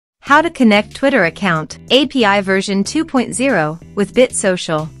How to connect Twitter account, API version 2.0, with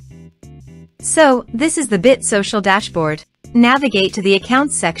BitSocial. So, this is the BitSocial dashboard. Navigate to the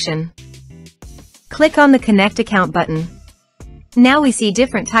Accounts section. Click on the Connect Account button. Now we see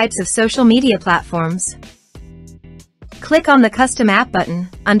different types of social media platforms. Click on the Custom App button,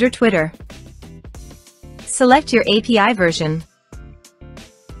 under Twitter. Select your API version.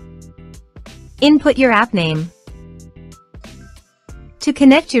 Input your app name. To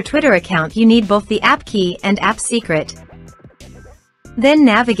connect your Twitter account, you need both the app key and app secret. Then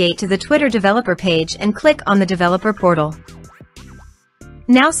navigate to the Twitter developer page and click on the developer portal.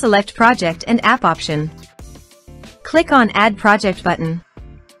 Now select Project and App option. Click on Add Project button.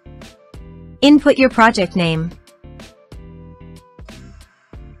 Input your project name.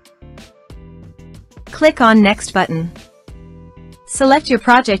 Click on Next button. Select your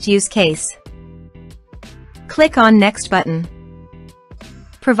project use case. Click on Next button.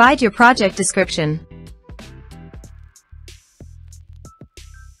 Provide your project description.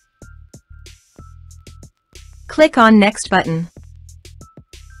 Click on Next button.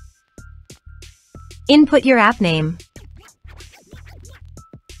 Input your app name.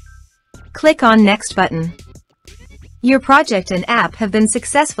 Click on Next button. Your project and app have been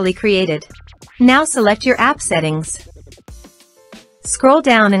successfully created. Now select your app settings. Scroll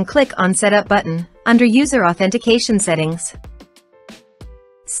down and click on Setup button, under User Authentication Settings.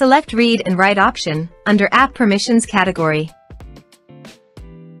 Select Read and Write option, under App Permissions category.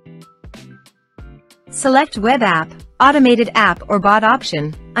 Select Web App, Automated App or Bot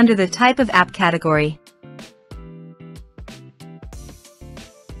option, under the Type of App category.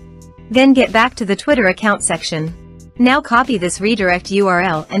 Then get back to the Twitter account section. Now copy this redirect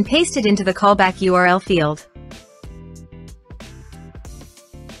URL and paste it into the callback URL field.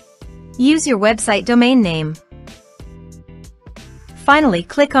 Use your website domain name. Finally,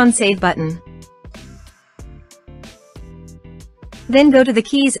 click on Save button. Then go to the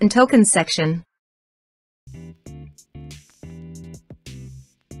Keys and Tokens section.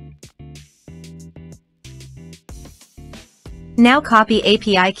 Now copy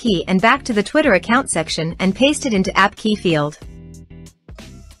API key and back to the Twitter account section and paste it into App Key field.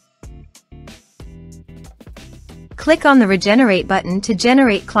 Click on the Regenerate button to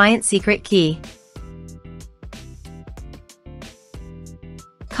generate client secret key.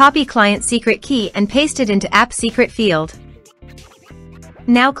 Copy client secret key and paste it into App Secret field.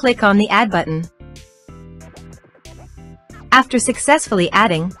 Now click on the Add button. After successfully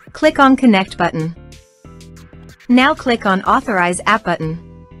adding, click on Connect button. Now click on Authorize App button.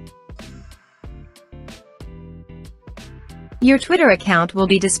 Your Twitter account will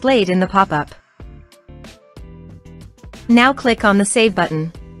be displayed in the pop-up. Now click on the Save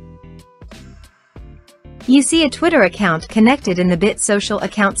button. You see a Twitter account connected in the BitSocial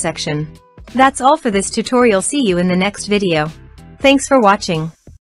account section. That's all for this tutorial. See you in the next video. Thanks for watching.